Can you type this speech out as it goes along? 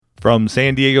From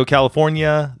San Diego,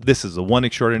 California, this is the One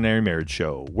Extraordinary Marriage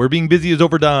Show, where being busy is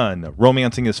overdone,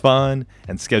 romancing is fun,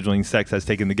 and scheduling sex has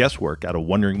taken the guesswork out of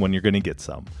wondering when you're going to get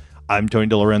some. I'm Tony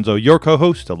DeLorenzo, your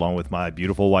co-host, along with my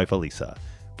beautiful wife, Elisa.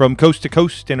 From coast to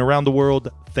coast and around the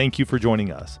world, thank you for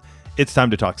joining us. It's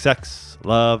time to talk sex,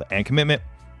 love, and commitment.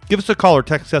 Give us a call or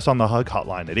text us on the HUG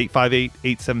hotline at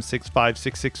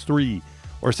 858-876-5663,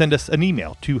 or send us an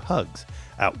email to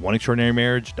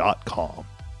hugs@oneextraordinarymarriage.com.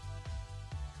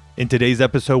 In today's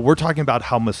episode, we're talking about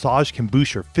how massage can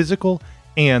boost your physical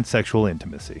and sexual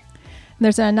intimacy.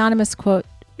 There's an anonymous quote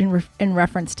in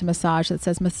reference to massage that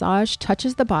says, "Massage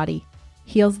touches the body,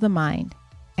 heals the mind,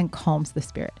 and calms the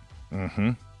spirit." Mm-hmm.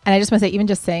 And I just want to say, even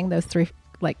just saying those three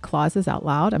clauses out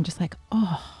loud, I'm just like,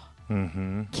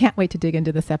 can't wait to dig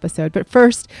into this episode. But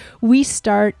first, we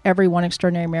start every One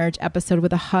Extraordinary Marriage episode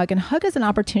with a hug. And hug is an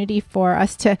opportunity for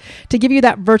us to give you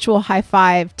that virtual high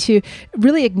five, to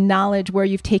really acknowledge where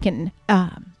you've taken,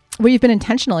 where you've been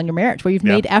intentional in your marriage, where you've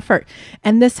made effort.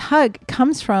 And this hug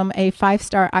comes from a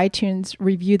 5-star iTunes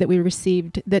review that we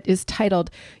received that is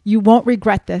titled, "You Won't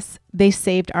Regret This. They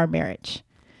Saved Our Marriage."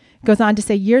 Goes on to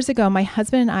say, "Years ago, my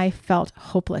husband and I felt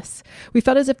hopeless. We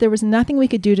felt as if there was nothing we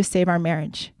could do to save our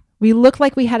marriage. We looked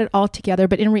like we had it all together,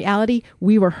 but in reality,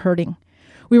 we were hurting.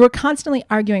 We were constantly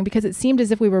arguing because it seemed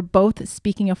as if we were both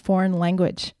speaking a foreign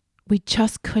language. We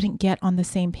just couldn't get on the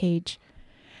same page.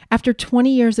 After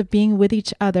 20 years of being with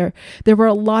each other, there were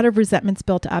a lot of resentments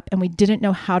built up, and we didn't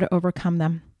know how to overcome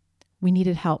them. We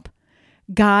needed help.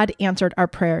 God answered our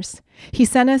prayers. He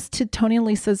sent us to Tony and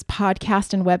Lisa's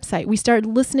podcast and website. We started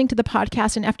listening to the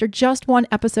podcast, and after just one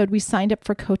episode, we signed up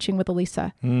for coaching with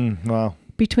Elisa. Wow.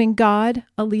 Between God,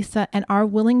 Elisa, and our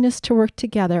willingness to work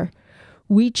together,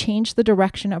 we changed the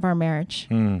direction of our marriage.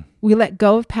 We let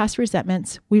go of past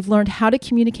resentments. We've learned how to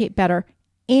communicate better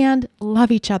and love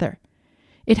each other.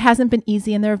 It hasn't been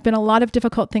easy, and there have been a lot of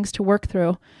difficult things to work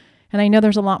through, and I know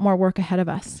there's a lot more work ahead of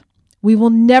us. We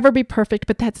will never be perfect,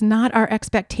 but that's not our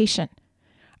expectation.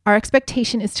 Our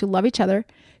expectation is to love each other,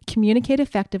 communicate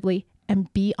effectively,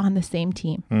 and be on the same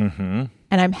team. And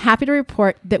I'm happy to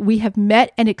report that we have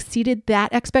met and exceeded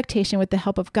that expectation with the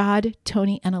help of God,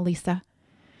 Tony, and Elisa.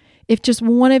 If just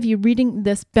one of you reading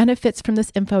this benefits from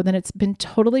this info, then it's been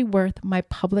totally worth my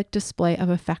public display of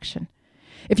affection.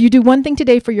 If you do one thing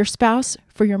today for your spouse,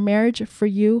 for your marriage, for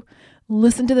you,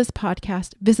 listen to this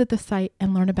podcast, visit the site,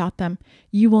 and learn about them.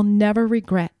 You will never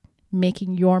regret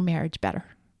making your marriage better."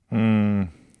 I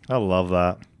love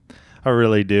that. I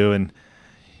really do. And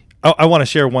I want to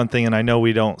share one thing, and I know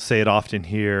we don't say it often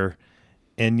here,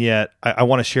 and yet I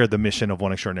want to share the mission of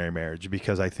One Extraordinary Marriage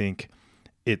because I think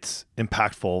it's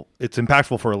impactful. It's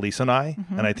impactful for Elisa and I,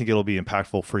 and I think it'll be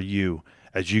impactful for you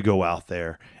as you go out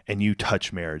there and you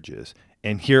touch marriages.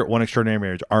 And here at One Extraordinary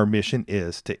Marriage, our mission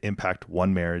is to impact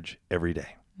one marriage every day.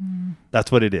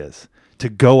 That's what it is. To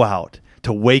go out,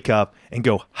 to wake up and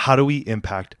go, how do we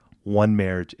impact one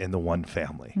marriage in the one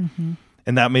family?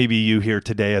 And that may be you here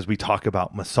today as we talk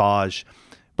about massage.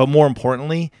 But more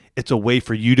importantly, it's a way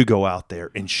for you to go out there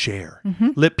and share.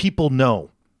 Let people know.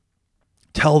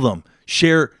 Tell them.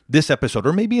 Share this episode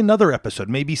or maybe another episode.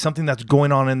 Maybe something that's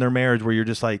going on in their marriage where you're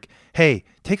just like, hey,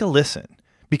 take a listen.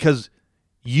 Because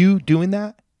you doing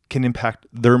that can impact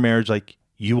their marriage like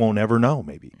you won't ever know,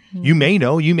 maybe. You may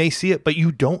know, you may see it, but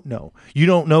you don't know. You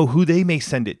don't know who they may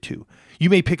send it to. You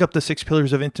may pick up the 6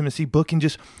 Pillars of Intimacy book and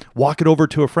just walk it over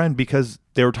to a friend because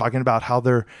they were talking about how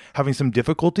they're having some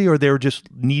difficulty or they were just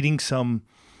needing some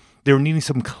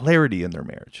clarity in their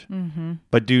marriage.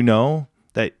 But do know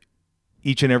that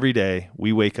each and every day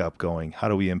we wake up going, how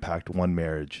do we impact one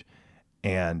marriage?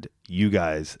 And you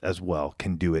guys as well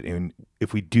can do it. And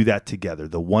if we do that together,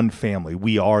 the one family,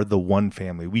 we are the one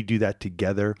family. We do that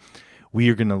together. We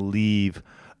are going to leave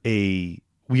a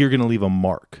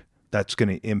mark that's going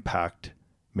to impact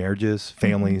marriages,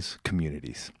 families,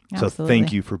 communities. Absolutely. So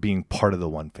thank you for being part of the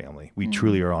one family. We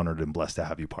truly are honored and blessed to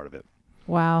have you part of it.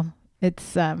 Wow.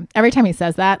 It's every time he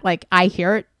says that, I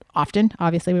hear it often.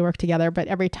 Obviously, we work together, but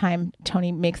every time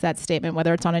Tony makes that statement,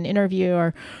 whether it's on an interview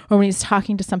or when he's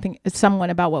talking to someone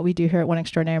about what we do here at One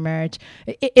Extraordinary Marriage,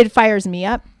 it fires me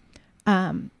up.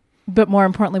 But more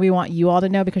importantly, we want you all to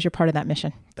know because you're part of that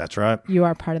mission. That's right. You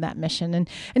are part of that mission. And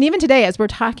even today, as we're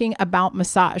talking about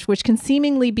massage, which can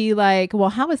seemingly be like, well,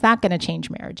 how is that going to change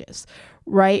marriages?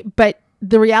 Right? But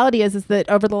the reality is that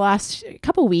over the last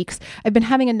couple of weeks, I've been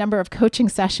having a number of coaching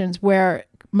sessions where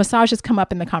massage has come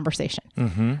up in the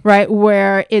conversation, right?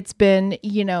 Where it's been,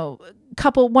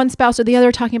 one spouse or the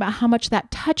other talking about how much that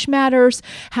touch matters,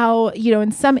 how,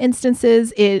 in some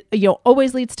instances it,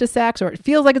 always leads to sex, or it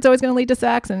feels like it's always going to lead to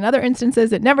sex. And in other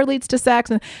instances, it never leads to sex.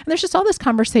 And there's just all this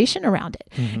conversation around it.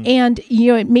 Mm-hmm. And,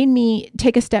 it made me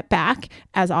take a step back,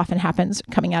 as often happens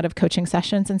coming out of coaching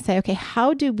sessions, and say, okay,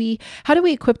 how do we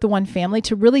equip the one family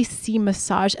to really see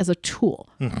massage as a tool,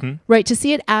 mm-hmm. right? To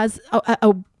see it as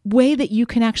a way that you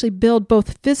can actually build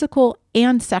both physical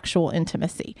and sexual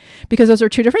intimacy, because those are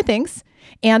two different things,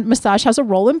 and massage has a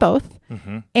role in both.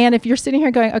 Mm-hmm. And if you're sitting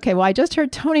here going, okay, well, I just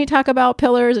heard Tony talk about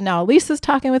pillars, and now Elisa's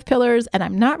talking with pillars, and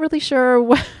I'm not really sure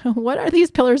what are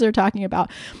these pillars they're talking about.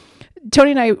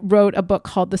 Tony and I wrote a book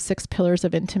called The 6 Pillars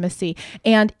of Intimacy.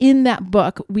 And in that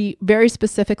book, we very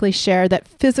specifically share that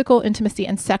physical intimacy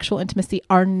and sexual intimacy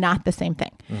are not the same thing.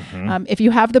 Mm-hmm. If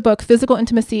you have the book, physical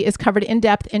intimacy is covered in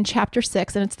depth in chapter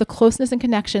 6, and it's the closeness and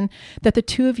connection that the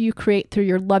two of you create through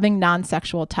your loving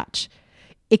non-sexual touch.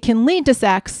 It can lead to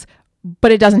sex,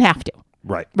 but it doesn't have to.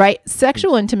 Right.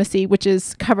 Sexual intimacy, which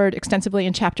is covered extensively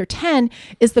in chapter 10,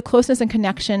 is the closeness and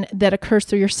connection that occurs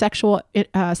through your sexual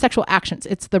actions.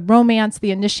 It's the romance,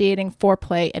 the initiating,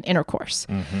 foreplay, and intercourse.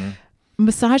 Mm-hmm.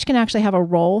 Massage can actually have a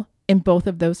role in both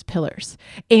of those pillars.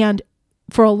 And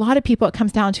for a lot of people, it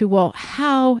comes down to, well,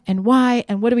 how and why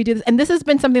and what do we do this? And this has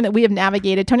been something that we have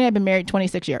navigated. Tony and I have been married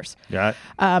 26 years. Yeah.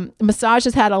 Massage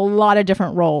has had a lot of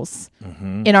different roles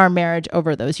mm-hmm. in our marriage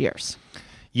over those years.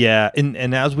 Yeah,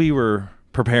 and as we were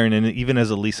preparing, and even as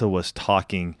Elisa was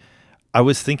talking, I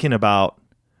was thinking about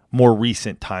more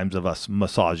recent times of us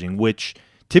massaging, which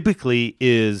typically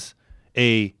is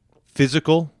a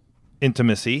physical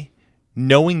intimacy,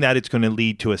 knowing that it's going to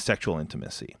lead to a sexual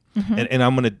intimacy. Mm-hmm. And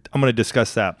I'm gonna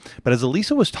discuss that. But as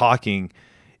Elisa was talking,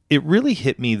 it really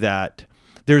hit me that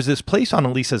there's this place on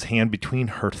Elisa's hand between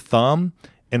her thumb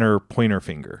and her pointer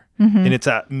finger. Mm-hmm. And it's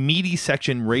that meaty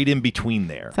section right in between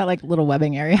there. It's that like little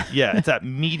webbing area. Yeah, it's that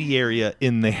meaty area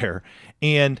in there.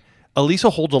 And Elisa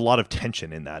holds a lot of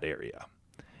tension in that area.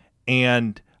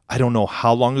 And I don't know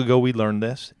how long ago we learned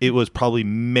this. It was probably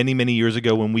many, many years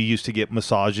ago when we used to get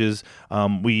massages.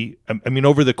 Over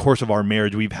the course of our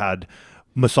marriage, we've had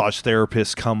massage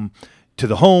therapists come to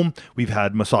the home. We've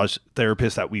had massage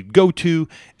therapists that we go to.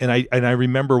 And I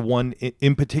remember one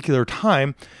in particular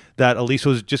time that Elisa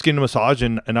was just getting a massage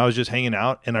and I was just hanging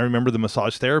out. And I remember the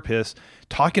massage therapist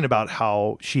talking about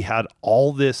how she had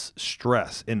all this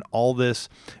stress and all this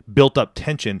built up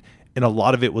tension. And a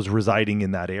lot of it was residing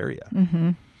in that area.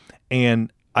 Mm-hmm.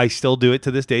 And I still do it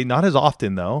to this day, not as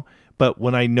often though. But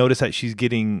when I notice that she's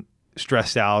getting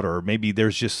stressed out, or maybe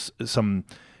there's just some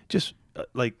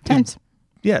tense.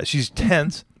 Yeah, she's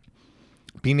tense.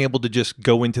 Being able to just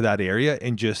go into that area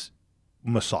and just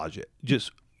massage it,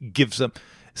 just give some.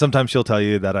 Sometimes she'll tell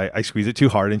you that I squeeze it too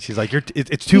hard, and she's like,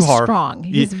 "It's too hard." Strong.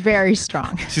 He's very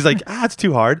strong. She's like, "It's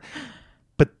too hard,"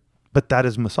 but that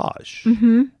is massage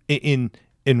mm-hmm.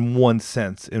 in one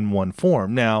sense, in one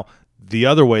form. Now, the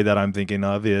other way that I'm thinking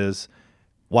of is,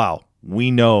 wow,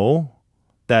 we know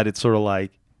that it's sort of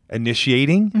like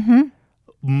initiating. Mm-hmm.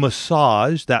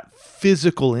 Massage, that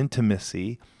physical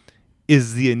intimacy,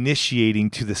 is the initiating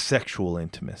to the sexual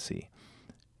intimacy.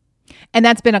 And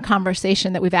that's been a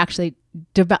conversation that we've actually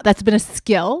developed. That's been a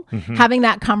skill, mm-hmm. having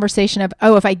that conversation of,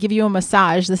 if I give you a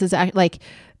massage, this is like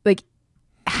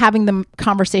having the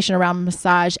conversation around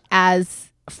massage as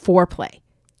foreplay.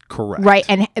 Correct.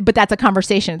 Right. But that's a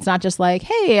conversation. It's not just like,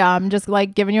 hey, I'm just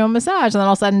like giving you a massage. And then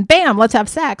all of a sudden, bam, let's have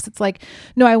sex. It's like,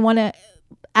 no, I want to,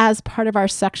 as part of our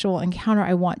sexual encounter,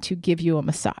 I want to give you a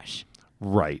massage.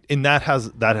 Right. And that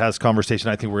has conversation.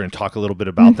 I think we're going to talk a little bit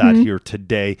about mm-hmm. that here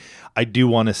today. I do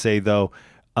want to say though,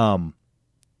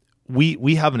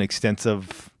 we have an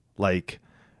extensive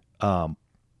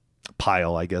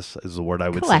pile, I guess is the word I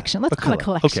would collection. say. Let's call it a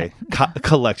collection. Okay.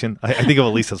 Collection. I think of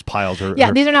Elisa's piles.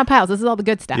 These are not piles. This is all the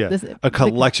good stuff. Yeah, a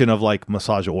collection of like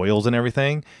massage oils and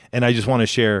everything. And I just want to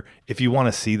share, if you want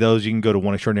to see those, you can go to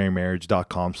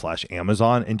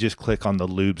oneextraordinarymarriage.com/Amazon and just click on the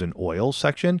lubes and oils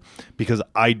section, because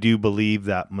I do believe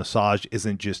that massage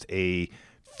isn't just a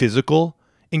physical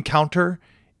encounter.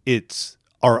 It's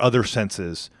our other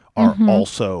senses are mm-hmm.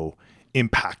 also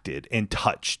impacted and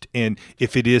touched. And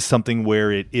if it is something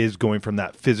where it is going from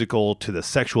that physical to the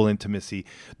sexual intimacy,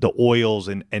 the oils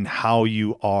and how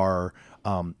you are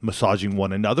massaging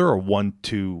one another, or one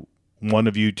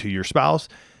of you to your spouse,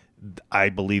 I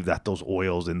believe that those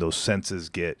oils and those senses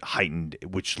get heightened,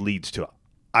 which leads to,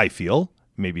 I feel,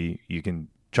 maybe you can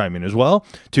chime in as well,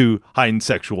 to heightened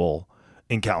sexual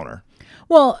encounter.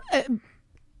 Well,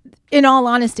 in all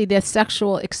honesty, the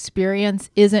sexual experience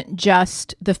isn't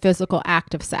just the physical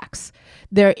act of sex.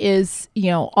 There is,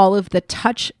 all of the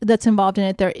touch that's involved in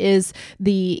it. There is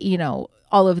the,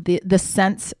 all of the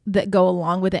scents that go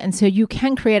along with it. And so you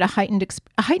can create a heightened,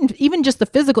 even just the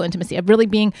physical intimacy of really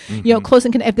being, close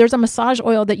and if there's a massage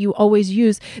oil that you always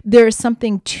use, there's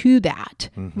something to that,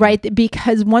 right?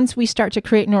 Because once we start to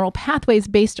create neural pathways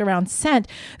based around scent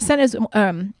is,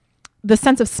 the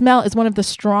sense of smell is one of the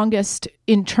strongest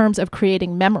in terms of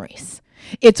creating memories.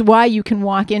 It's why you can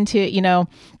walk into,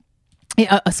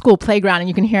 a school playground and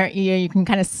you can hear, you can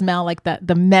kind of smell like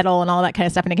the metal and all that kind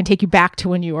of stuff. And it can take you back to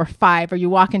when you were 5, or you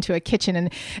walk into a kitchen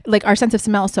and like our sense of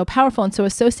smell is so powerful. And so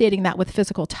associating that with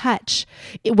physical touch,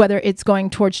 whether it's going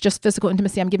towards just physical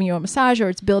intimacy, I'm giving you a massage, or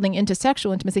it's building into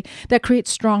sexual intimacy, that creates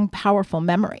strong, powerful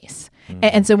memories.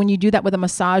 And so when you do that with a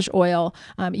massage oil,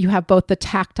 you have both the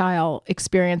tactile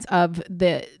experience of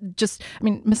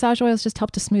massage oils just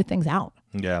help to smooth things out.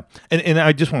 Yeah. And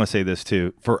I just want to say this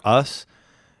too. For us,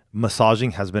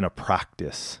 massaging has been a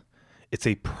practice. It's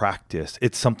a practice.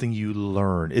 It's something you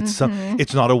learn. It's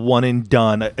it's not a one and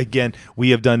done. Again, we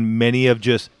have done many of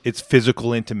it's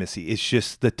physical intimacy. It's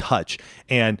just the touch.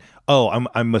 And,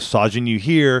 I'm massaging you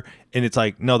here. And it's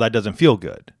like, no, that doesn't feel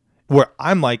good. Where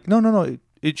I'm like, no.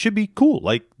 It should be cool.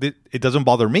 Like it doesn't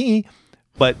bother me,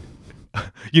 but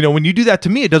when you do that to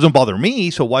me, it doesn't bother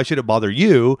me. So why should it bother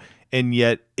you? And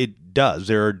yet it does.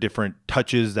 There are different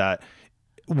touches that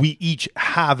we each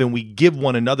have and we give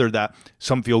one another that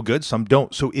some feel good, some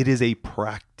don't. So it is a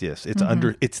practice. It's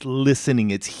it's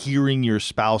listening. It's hearing your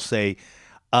spouse say,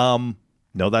 no,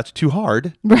 that's too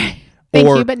hard. Right. Thank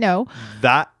you, but no.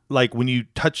 That, like when you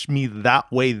touch me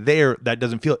that way there, that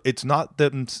doesn't feel, it's not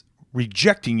them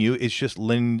rejecting you. It's just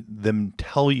letting them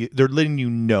tell you, they're letting you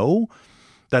know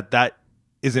that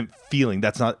isn't feeling,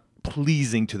 that's not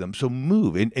pleasing to them. So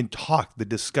move and talk. The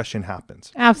discussion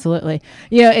happens. Absolutely.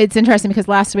 It's interesting because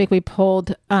last week we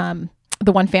polled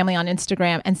the one family on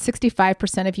Instagram, and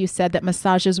 65% of you said that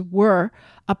massages were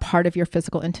a part of your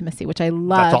physical intimacy, which I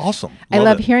love. That's awesome. I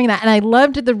love hearing that. And I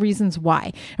loved the reasons why.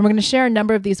 And we're going to share a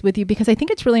number of these with you because I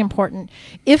think it's really important.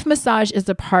 If massage is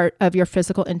a part of your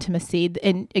physical intimacy,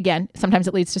 and again, sometimes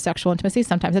it leads to sexual intimacy,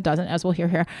 sometimes it doesn't, as we'll hear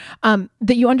here,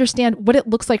 that you understand what it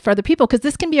looks like for other people, because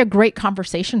this can be a great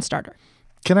conversation starter.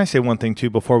 Can I say one thing too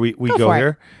before we go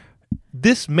here?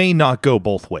 This may not go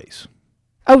both ways.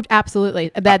 Oh,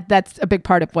 absolutely. That's a big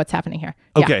part of what's happening here.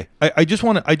 Okay. Yeah. I just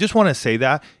want to say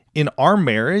that in our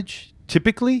marriage,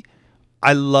 typically,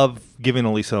 I love giving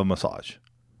Elisa a massage.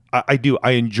 I do.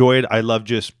 I enjoy it. I love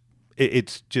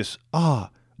it's just,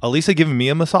 Elisa giving me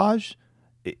a massage.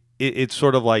 It's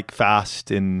sort of like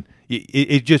fast, and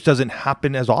it just doesn't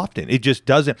happen as often. It just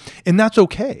doesn't. And that's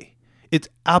okay. It's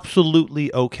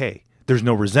absolutely okay. There's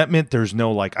no resentment. There's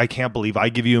no like, I can't believe I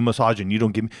give you a massage and you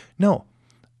don't give me. No.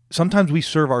 Sometimes we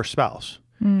serve our spouse,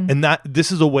 and this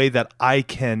is a way that I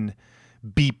can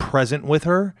be present with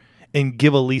her and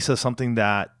give Elisa something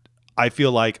that I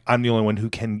feel like I'm the only one who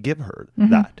can give her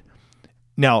that.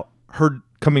 Now, her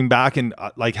coming back and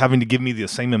like having to give me the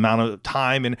same amount of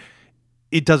time, and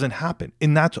it doesn't happen,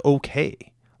 and that's okay.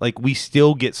 Like we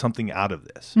still get something out of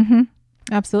this.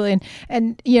 Absolutely.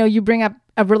 And you bring up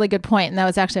a really good point. And that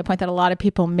was actually a point that a lot of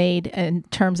people made in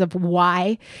terms of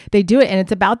why they do it. And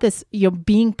it's about this,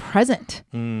 being present.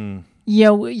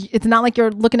 It's not like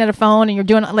you're looking at a phone and you're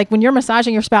doing, like when you're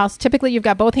massaging your spouse, typically you've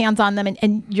got both hands on them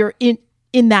and you're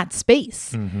in that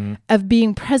space of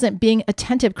being present, being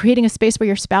attentive, creating a space where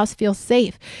your spouse feels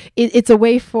safe. It's a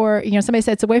way for, somebody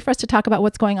said, it's a way for us to talk about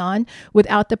what's going on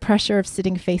without the pressure of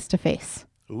sitting face to face.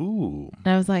 Ooh.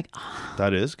 And I was like,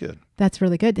 that is good. That's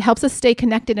really good. It helps us stay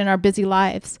connected in our busy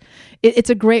lives. It's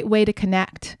a great way to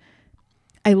connect.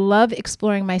 I love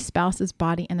exploring my spouse's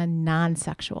body in a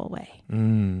non-sexual way.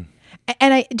 And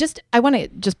I want to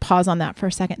just pause on that for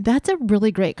a second. That's a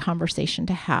really great conversation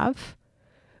to have,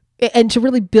 and to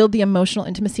really build the emotional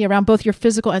intimacy around both your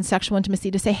physical and sexual intimacy,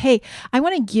 to say, hey, I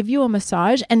want to give you a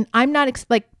massage, and I'm not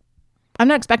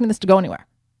expecting this to go anywhere.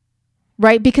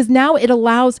 Right? Because now it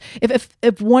allows,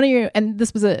 if one of you, and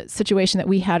this was a situation that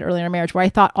we had early in our marriage where I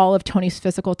thought all of Tony's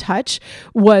physical touch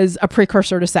was a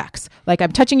precursor to sex. Like,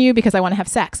 I'm touching you because I want to have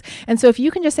sex. And so if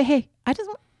you can just say, hey,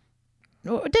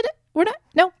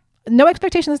 no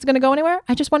expectation this is going to go anywhere.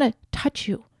 I just want to touch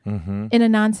you in a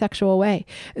non-sexual way.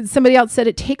 Somebody else said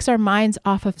it takes our minds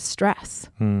off of stress.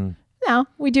 Now,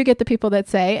 we do get the people that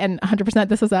say, and 100%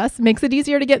 this is us, makes it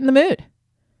easier to get in the mood.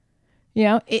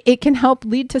 It can help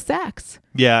lead to sex.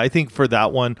 Yeah, I think for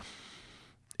that one,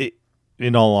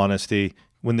 in all honesty,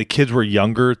 when the kids were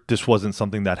younger, this wasn't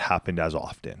something that happened as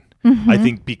often. I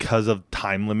think because of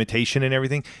time limitation and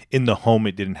everything, in the home,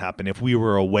 it didn't happen. If we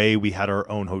were away, we had our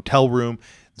own hotel room,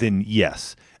 then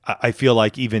yes. I feel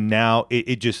like even now,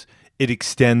 it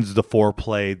extends the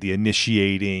foreplay, the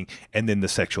initiating, and then the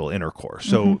sexual intercourse.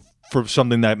 So for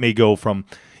something that may go from,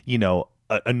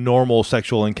 a normal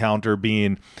sexual encounter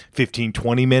being 15,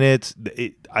 20 minutes,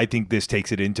 I think this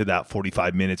takes it into that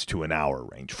 45 minutes to an hour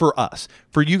range for us.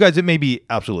 For you guys, it may be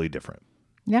absolutely different.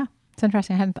 Yeah, it's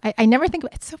interesting. I never think,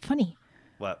 it's so funny.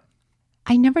 What?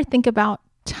 I never think about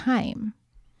time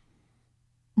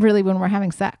really when we're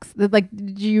having sex. Like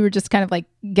you were just kind of like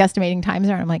guesstimating times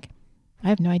there. And I'm like, I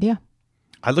have no idea.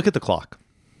 I look at the clock.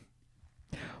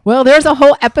 Well, there's a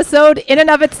whole episode in and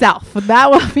of itself.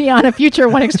 That will be on a future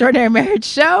One Extraordinary Marriage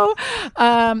show.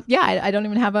 I don't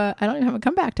even have a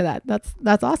comeback to that.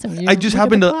 That's awesome. I just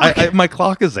happened to, my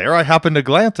clock is there. I happen to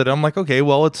glance at it. I'm like, okay,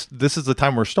 well, this is the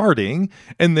time we're starting.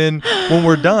 And then when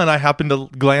we're done, I happen to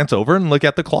glance over and look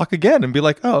at the clock again and be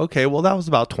like, oh, okay, well, that was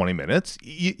about 20 minutes.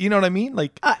 You know what I mean?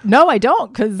 Like, no, I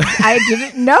don't, because I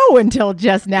didn't know until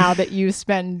just now that you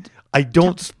spend. I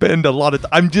don't spend a lot of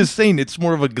I'm just saying it's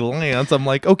more of a glance. I'm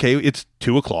like, okay, it's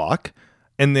 2:00.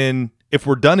 And then if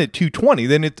we're done at 2:20,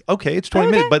 then it's okay, it's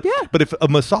 20 minutes. But if a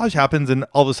massage happens and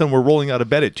all of a sudden we're rolling out of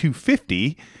bed at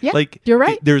 2:50, like you're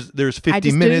right. There's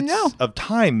 50 minutes of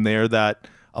time there that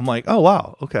I'm like, oh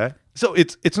wow, okay. So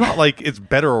it's not like it's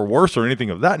better or worse or anything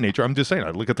of that nature. I'm just saying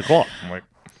I look at the clock. I'm like,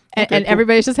 okay, and cool.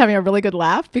 Everybody's just having a really good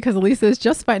laugh because Elisa is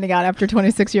just finding out after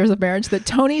 26 years of marriage that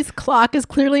Tony's clock is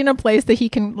clearly in a place that he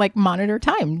can like monitor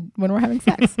time when we're having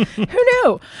sex. Who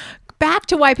knew? Back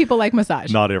to why people like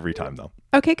massage. Not every time though.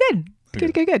 Okay, good.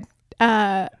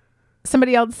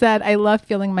 Somebody else said, I love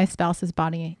feeling my spouse's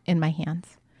body in my hands.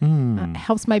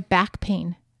 Helps my back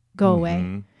pain go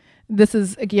away. This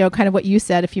is, kind of what you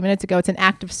said a few minutes ago. It's an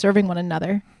act of serving one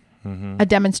another, a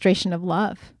demonstration of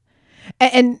love.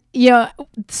 And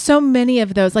so many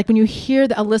of those, like when you hear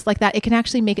a list like that, it can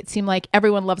actually make it seem like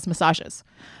everyone loves massages.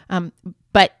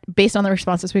 But based on the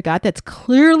responses we got, that's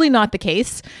clearly not the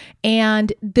case.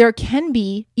 And there can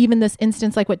be even this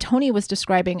instance like what Tony was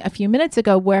describing a few minutes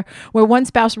ago, where one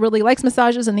spouse really likes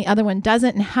massages and the other one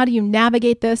doesn't. And how do you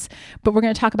navigate this? But we're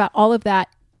going to talk about all of that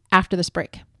after this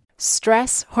break.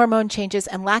 Stress, hormone changes,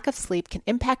 and lack of sleep can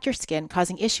impact your skin,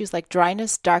 causing issues like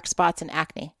dryness, dark spots, and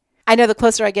acne. I know the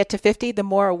closer I get to 50, the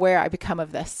more aware I become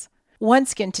of this.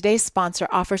 OneSkin, today's sponsor,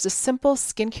 offers a simple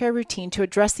skincare routine to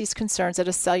address these concerns at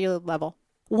a cellular level.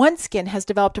 OneSkin has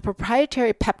developed a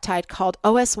proprietary peptide called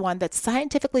OS1 that's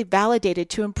scientifically validated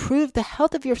to improve the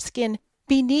health of your skin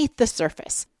beneath the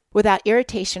surface without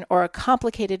irritation or a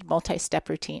complicated multi-step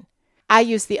routine. I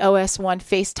use the OS1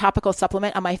 face topical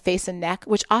supplement on my face and neck,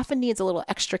 which often needs a little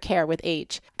extra care with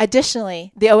age.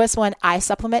 Additionally, the OS1 eye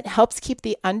supplement helps keep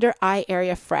the under eye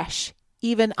area fresh,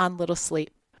 even on little sleep.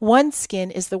 OneSkin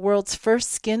is the world's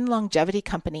first skin longevity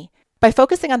company. By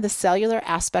focusing on the cellular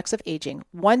aspects of aging,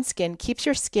 OneSkin keeps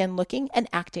your skin looking and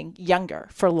acting younger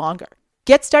for longer.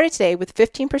 Get started today with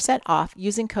 15% off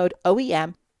using code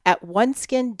OEM at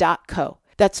oneskin.co.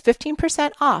 That's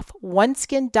 15% off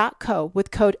oneskin.co with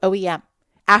code OEM.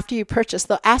 After you purchase,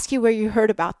 they'll ask you where you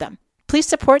heard about them. Please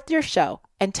support your show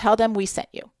and tell them we sent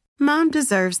you. Mom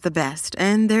deserves the best,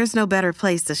 and there's no better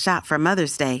place to shop for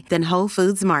Mother's Day than Whole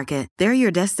Foods Market. They're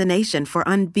your destination for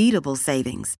unbeatable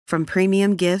savings, from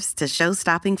premium gifts to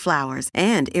show-stopping flowers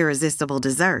and irresistible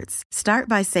desserts. Start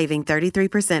by saving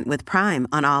 33% with Prime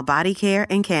on all body care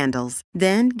and candles.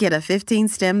 Then get a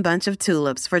 15-stem bunch of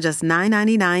tulips for just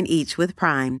 $9.99 each with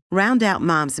Prime. Round out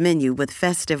Mom's menu with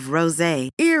festive rosé,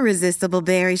 irresistible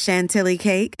berry chantilly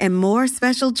cake, and more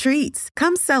special treats.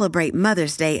 Come celebrate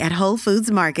Mother's Day at Whole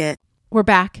Foods Market. We're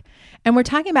back, and we're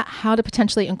talking about how to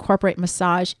potentially incorporate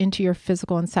massage into your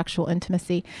physical and sexual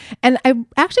intimacy. And I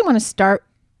actually want to start,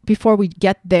 before we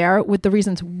get there, with the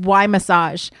reasons why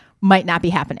massage might not be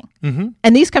happening.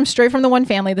 And these come straight from the One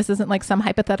Family. This isn't like some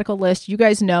hypothetical list. You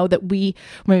guys know that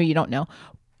maybe you don't know,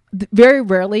 very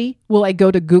rarely will I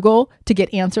go to Google to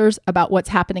get answers about what's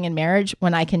happening in marriage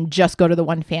when I can just go to the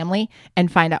One Family and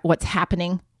find out what's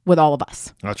happening with all of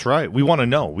us. That's right. We want to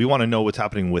know. We want to know what's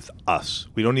happening with us.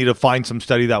 We don't need to find some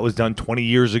study that was done 20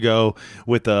 years ago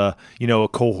with a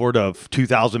cohort of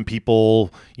 2,000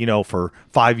 people, for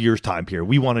 5 years time period.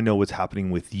 We want to know what's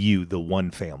happening with you, the One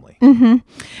Family.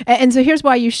 And so here's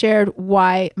why you shared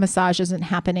why massage isn't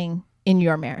happening in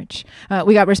your marriage.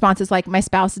 We got responses like, my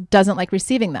spouse doesn't like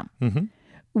receiving them.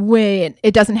 When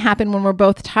it doesn't happen when we're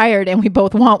both tired and we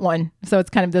both want one. So it's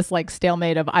kind of this like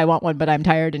stalemate of I want one, but I'm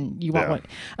tired and you want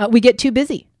one. We get too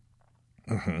busy.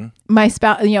 My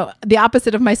spouse, the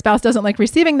opposite of my spouse doesn't like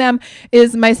receiving them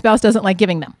is my spouse doesn't like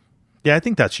giving them. Yeah, I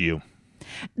think that's you.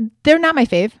 They're not my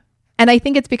fave. And I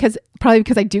think it's probably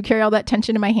because I do carry all that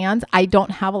tension in my hands. I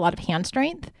don't have a lot of hand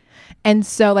strength. And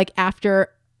so like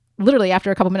literally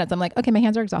after a couple minutes, I'm like, okay, my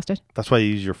hands are exhausted. That's why you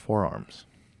use your forearms.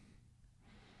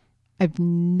 I've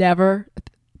never...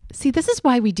 See, this is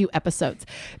why we do episodes,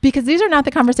 because these are not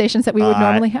the conversations that we would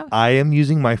normally have. I am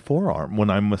using my forearm when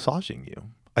I'm massaging you.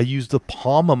 I use the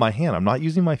palm of my hand. I'm not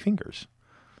using my fingers.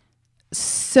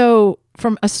 So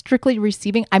from a strictly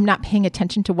receiving, I'm not paying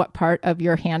attention to what part of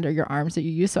your hand or your arms that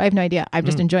you use. So I have no idea. I'm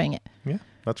just enjoying it. Yeah,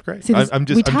 that's great. See,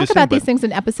 we talk about these things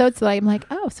in episodes, so I'm like,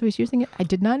 oh, so he's using it. I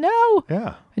did not know.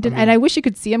 Yeah, I did, and I wish you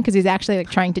could see him because he's actually like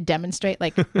trying to demonstrate,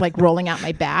 like rolling out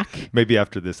my back. Maybe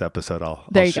after this episode,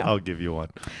 I'll give you one.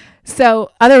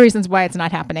 So other reasons why it's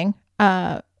not happening.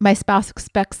 My spouse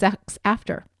expects sex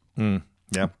after.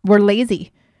 Yeah, we're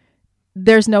lazy.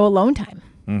 There's no alone time.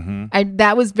 Mm-hmm.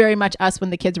 That was very much us when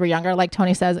the kids were younger. Like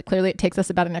Tony says, clearly it takes us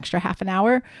about an extra half an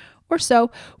hour or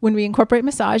so when we incorporate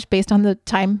massage based on the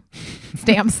time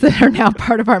stamps that are now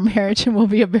part of our marriage, and will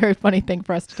be a very funny thing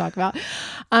for us to talk about.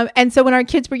 And so when our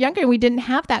kids were younger and we didn't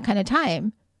have that kind of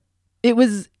time, it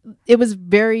was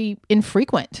very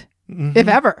infrequent, if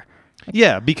ever.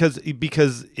 Yeah, because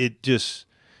it's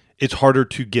harder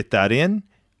to get that in.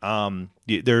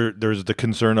 There's the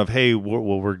concern of, hey,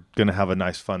 we're going to have a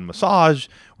nice fun massage.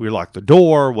 We lock the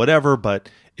door, whatever, but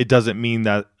it doesn't mean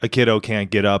that a kiddo can't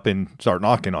get up and start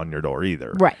knocking on your door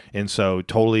either. Right. And so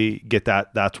totally get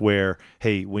that. That's where,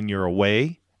 hey, when you're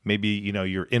away, maybe,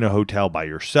 you're in a hotel by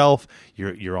yourself,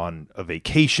 you're on a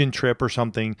vacation trip or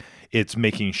something. It's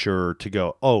making sure to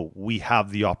go, oh, we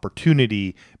have the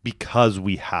opportunity because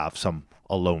we have some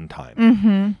alone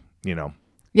time,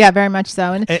 Yeah, very much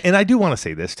so. And I do want to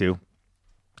say this too.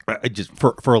 I just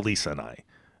for Elisa and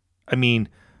I mean,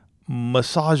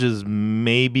 massages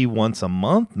maybe once a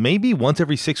month, maybe once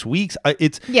every 6 weeks. I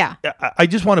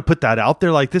just want to put that out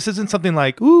there. Like, this isn't something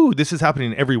like, ooh, this is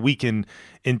happening every week in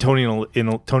Tony and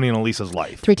Elisa's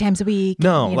life. 3 times a week.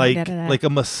 No, like a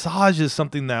massage is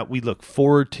something that we look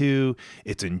forward to.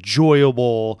 It's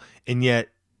enjoyable, and yet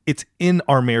it's in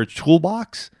our marriage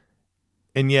toolbox,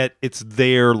 and yet it's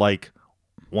there like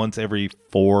once every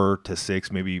 4 to 6,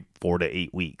 maybe 4 to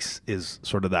 8 weeks is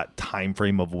sort of that time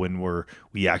frame of when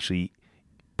we actually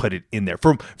put it in there.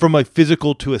 From a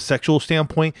physical to a sexual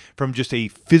standpoint, from just a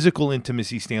physical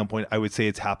intimacy standpoint, I would say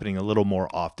it's happening a little more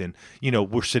often.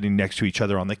 We're sitting next to each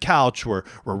other on the couch, we're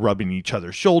rubbing each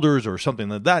other's shoulders or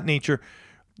something of that nature.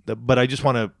 But I just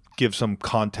want to give some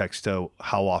context to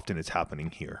how often it's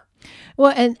happening here.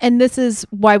 Well, and this is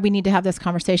why we need to have this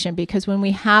conversation, because when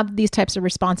we have these types of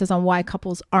responses on why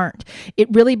couples aren't, it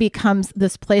really becomes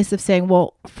this place of saying,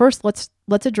 well, first let's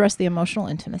address the emotional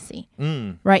intimacy,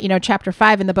 right? Chapter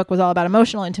 5 in the book was all about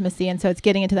emotional intimacy. And so it's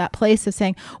getting into that place of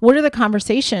saying, what are the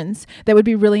conversations that would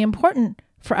be really important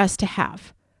for us to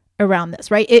have around this,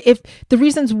 right? If the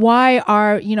reasons why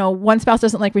are, one spouse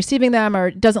doesn't like receiving them or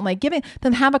doesn't like giving,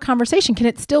 then have a conversation. Can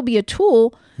it still be a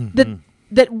tool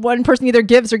that one person either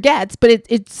gives or gets, but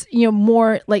it's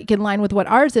more like in line with what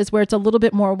ours is, where it's a little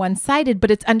bit more one-sided,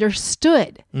 but it's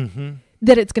understood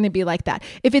that it's going to be like that.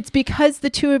 If it's because the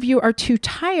two of you are too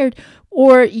tired,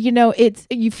 or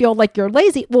you feel like you're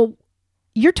lazy, well,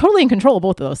 you're totally in control of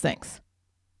both of those things.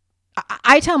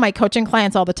 I tell my coaching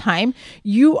clients all the time,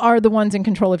 you are the ones in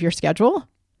control of your schedule,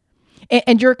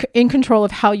 and you're in control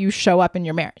of how you show up in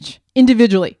your marriage.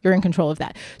 Individually, you're in control of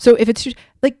that. So if it's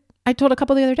like I told a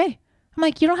couple the other day, I'm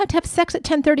like, you don't have to have sex at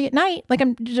 10:30 at night. Like,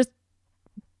 I'm just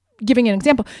giving an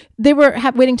example. They were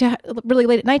waiting to really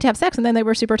late at night to have sex, and then they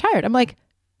were super tired. I'm like,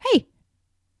 hey,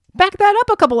 back that up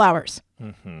a couple hours.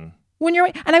 When you're,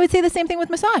 and I would say the same thing with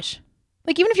massage.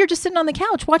 Like, even if you're just sitting on the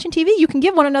couch watching TV, you can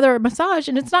give one another a massage,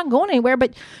 and it's not going anywhere,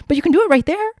 but you can do it right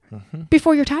there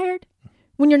before you're tired,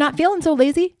 when you're not feeling so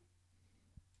lazy.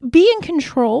 Be in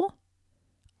control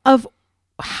of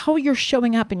how you're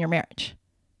showing up in your marriage.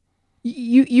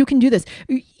 You can do this.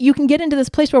 You can get into this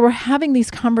place where we're having these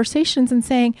conversations and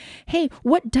saying, hey,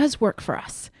 what does work for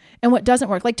us and what doesn't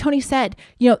work? Like Tony said,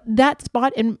 that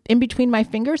spot in between my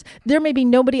fingers, there may be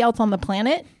nobody else on the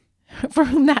planet for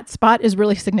whom that spot is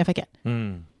really significant.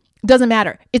 Doesn't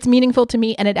matter. It's meaningful to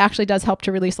me, and it actually does help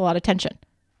to release a lot of tension.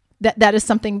 That is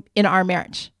something in our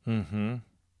marriage.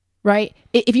 Right?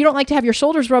 If you don't like to have your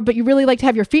shoulders rubbed, but you really like to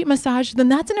have your feet massaged, then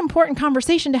that's an important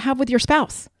conversation to have with your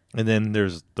spouse. And then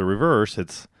there's the reverse.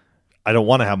 It's, I don't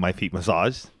want to have my feet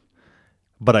massaged,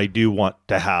 but I do want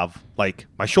to have like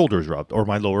my shoulders rubbed or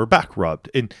my lower back rubbed.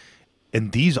 And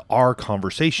these are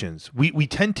conversations. We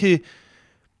tend to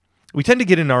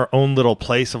get in our own little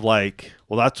place of like,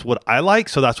 well, that's what I like,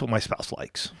 so that's what my spouse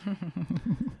likes.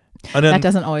 And then, that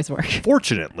doesn't always work.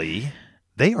 Fortunately,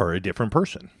 they are a different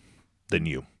person than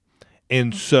you.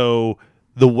 And so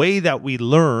the way that we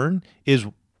learn is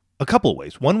a couple of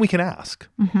ways. One, we can ask.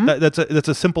 That's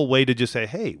a simple way to just say,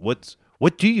 hey,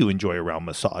 what do you enjoy around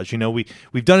massage?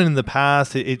 We've done it in the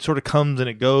past. It sort of comes and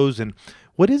it goes. And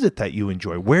what is it that you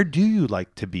enjoy? Where do you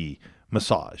like to be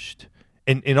massaged?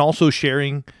 And also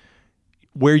sharing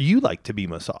where you like to be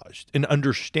massaged and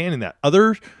understanding that.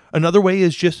 Another way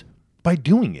is just by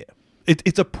doing it.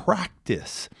 It's a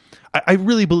practice. I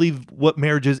really believe what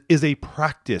marriage is a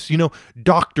practice.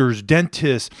 Doctors,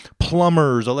 dentists,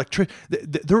 plumbers,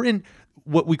 they're in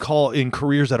what we call in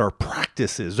careers that are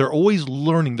practices. They're always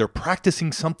learning. They're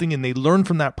practicing something and they learn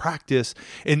from that practice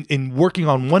in working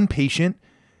on one patient.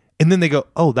 And then they go,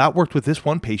 oh, that worked with this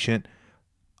one patient.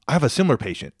 I have a similar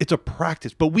patient. It's a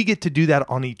practice, but we get to do that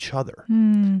on each other.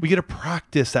 We get to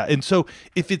practice that. And so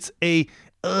if it's I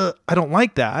don't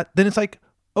like that, then it's like,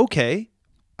 okay,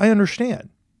 I understand.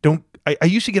 I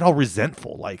used to get all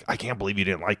resentful. Like, I can't believe you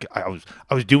didn't like it. I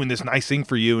was doing this nice thing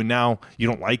for you and now you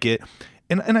don't like it.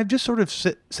 And I just sort of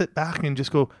sit back and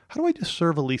just go, how do I just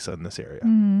serve Elisa in this area?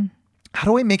 How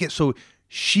do I make it so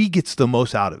she gets the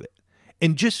most out of it?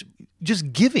 And just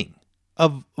giving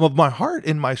of my heart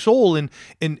and my soul and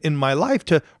in my life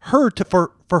to her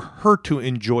for her to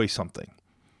enjoy something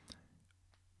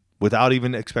without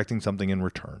even expecting something in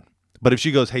return. But if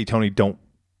she goes, hey, Tony, don't,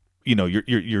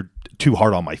 you're too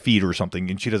hard on my feet or something,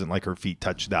 and she doesn't like her feet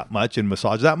touched that much and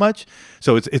massaged that much,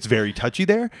 so it's very touchy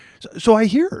there. So I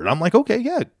hear her, and I'm like, okay,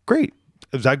 yeah, great.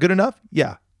 Is that good enough?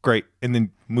 Yeah, great, and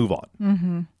then move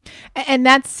on. And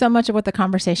that's so much of what the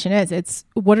conversation is. It's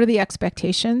what are the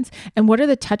expectations and what are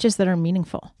the touches that are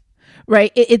meaningful,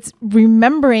 right? It's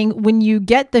remembering when you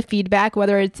get the feedback,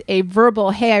 whether it's a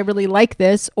verbal, hey, I really like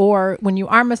this, or when you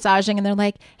are massaging and they're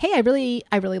like, hey, I really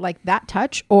like that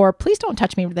touch, or please don't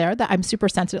touch me there, that I'm super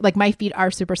sensitive. Like my feet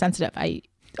are super sensitive.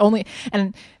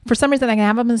 And for some reason I can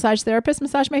have a massage therapist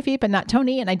massage my feet, but not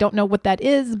Tony. And I don't know what that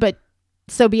is, but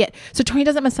so be it. So Tony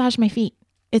doesn't massage my feet.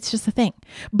 It's just a thing,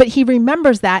 but he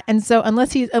remembers that. And so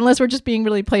unless we're just being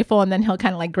really playful, and then he'll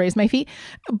kind of like graze my feet,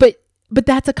 but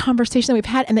that's a conversation that we've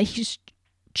had, and that he's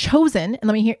chosen,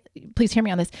 and please hear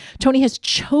me on this. Tony has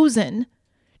chosen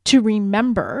to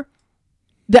remember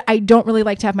that I don't really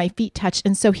like to have my feet touched.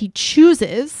 And so he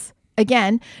chooses,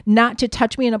 again, not to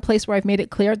touch me in a place where I've made it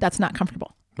clear that's not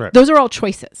comfortable. Right. Those are all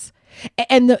choices.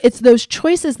 And it's those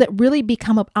choices that really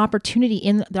become an opportunity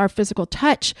in our physical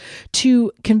touch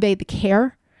to convey the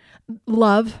care,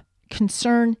 love,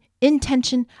 concern,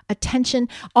 intention, attention.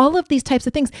 All of these types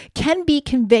of things can be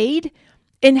conveyed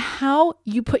in how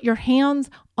you put your hands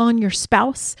on your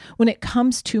spouse when it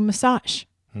comes to massage.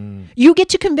 You get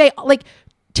to convey like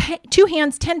 2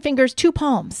 hands, 10 fingers, 2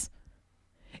 palms.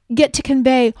 Get to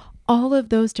convey all of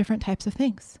those different types of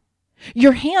things.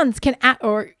 Your hands can,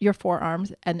 or your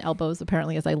forearms and elbows,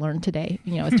 apparently, as I learned today,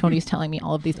 as Tony's telling me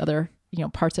all of these other,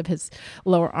 parts of his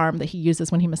lower arm that he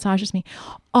uses when he massages me.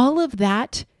 All of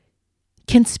that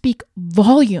can speak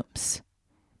volumes,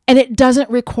 and it doesn't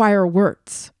require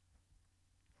words.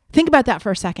 Think about that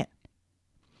for a second.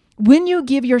 When you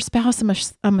give your spouse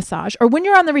a massage, or when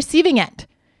you're on the receiving end,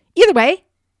 either way,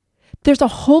 there's a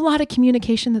whole lot of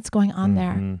communication that's going on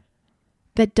there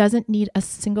that doesn't need a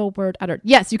single word uttered.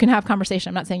 Yes, you can have conversation.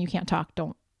 I'm not saying you can't talk.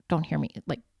 Don't hear me.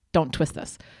 Like, don't twist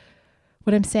this.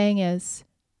 What I'm saying is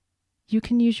you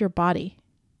can use your body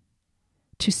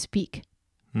to speak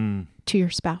to your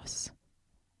spouse.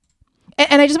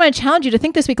 And I just want to challenge you to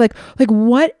think this week, like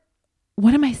what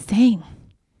am I saying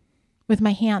with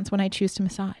my hands when I choose to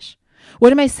massage?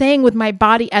 What am I saying with my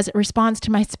body as it responds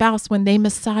to my spouse when they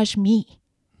massage me?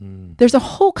 There's a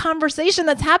whole conversation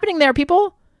that's happening there,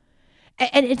 people.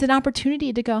 And it's an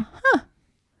opportunity to go,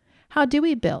 how do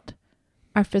we build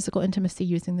our physical intimacy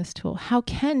using this tool? How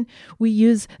can we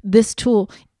use this tool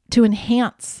to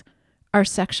enhance our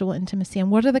sexual intimacy?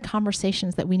 And what are the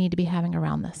conversations that we need to be having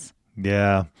around this?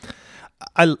 Yeah.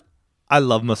 I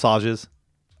love massages.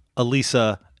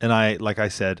 Elisa and I, like I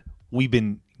said, we've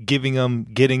been getting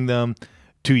them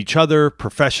to each other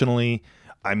professionally.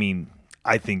 I mean,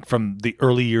 I think from the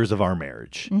early years of our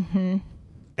marriage.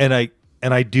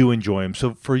 And I do enjoy them.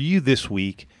 So for you this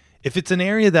week, if it's an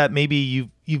area that maybe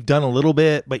you've done a little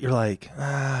bit, but you're like,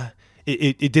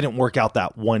 it didn't work out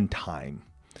that one time,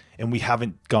 and we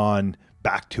haven't gone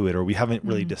back to it, or we haven't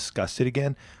really discussed it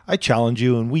again, I challenge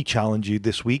you, and we challenge you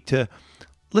this week to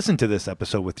listen to this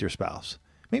episode with your spouse.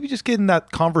 Maybe just get in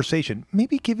that conversation.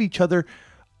 Maybe give each other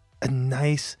a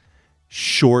nice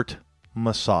short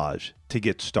massage to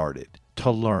get started, to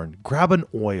learn. Grab an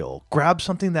oil. Grab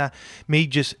something that may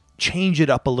just change it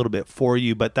up a little bit for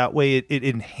you, but that way it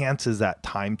enhances that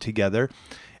time together.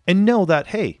 and know that,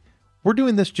 hey, we're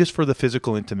doing this just for the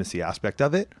physical intimacy aspect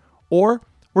of it, or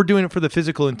we're doing it for the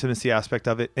physical intimacy aspect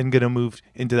of it and going to move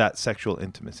into that sexual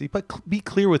intimacy. But be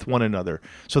clear with one another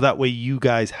so that way you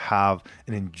guys have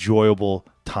an enjoyable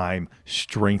time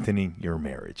strengthening your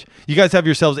marriage. You guys have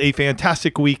yourselves a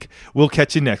fantastic week. We'll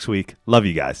catch you next week. Love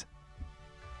you guys.